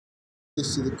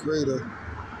Peace to the creator,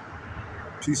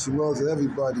 peace and love to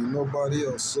everybody, nobody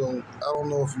else. So I don't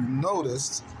know if you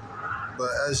noticed, but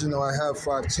as you know, I have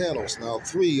 5 channels. Now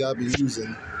 3 I've been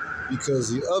using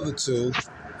because the other 2,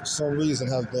 for some reason,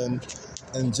 have been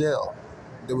in jail.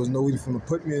 There was no reason for them to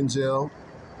put me in jail.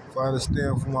 If I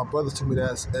understand from my brother told me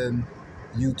that's in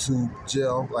YouTube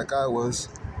jail, like I was,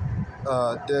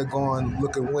 they're going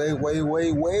looking way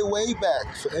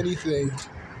back for anything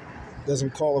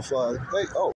doesn't qualify.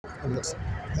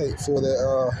 Hey, for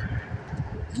their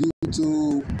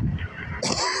YouTube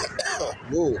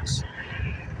rules.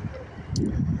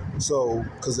 So,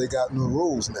 because they got new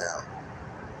rules now.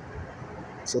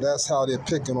 So that's how they're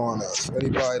picking on us,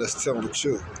 anybody that's telling the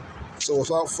truth. So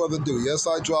without further ado, yes,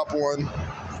 I drop one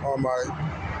on my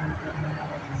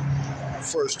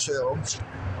first channel.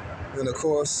 And of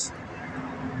course,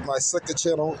 my second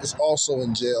channel is also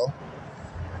in jail.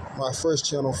 My first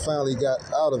channel finally got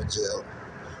out of jail.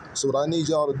 So what I need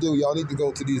y'all to do, y'all need to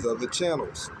go to these other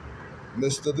channels.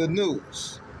 Mr. The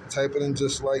News. Type it in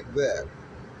just like that.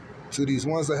 To these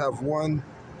ones that have 1,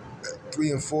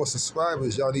 3, and 4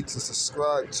 subscribers, y'all need to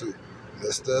subscribe to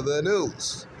Mr. The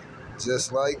News.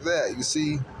 Just like that, you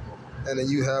see? And then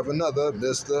you have another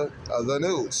Mr. The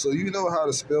News. So you know how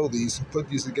to spell these, put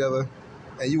these together,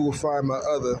 and you will find my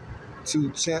other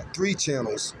 3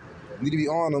 channels. You need to be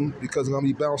on them because I'm going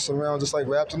to be bouncing around just like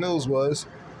Rap The News was,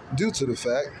 due to the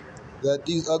fact that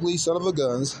these ugly son of a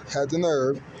guns had the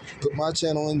nerve to put my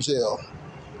channel in jail.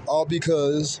 All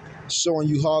because showing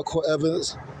you hardcore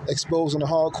evidence, exposing the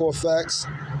hardcore facts,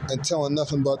 and telling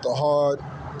nothing but the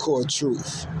hardcore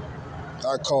truth.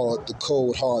 I call it the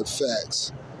cold hard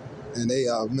facts, and they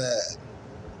are mad.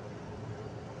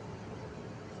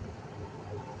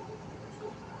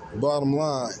 Bottom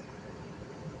line,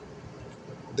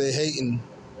 they hating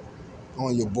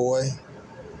on your boy,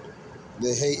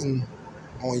 they hating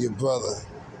on your brother,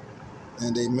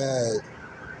 and they mad.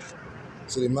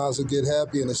 So they might as well get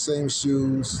happy in the same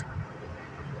shoes.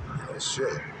 Oh,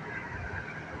 shit.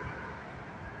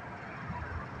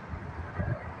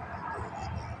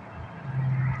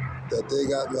 That they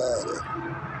got mad at.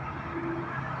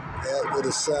 That's what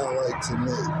it sound like to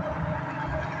me.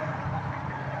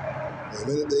 The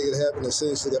minute they get happy in the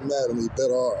same shit, get mad at me,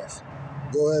 better off.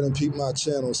 Go ahead and peep my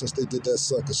channel since they did that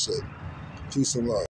sucker shit. Peace and love.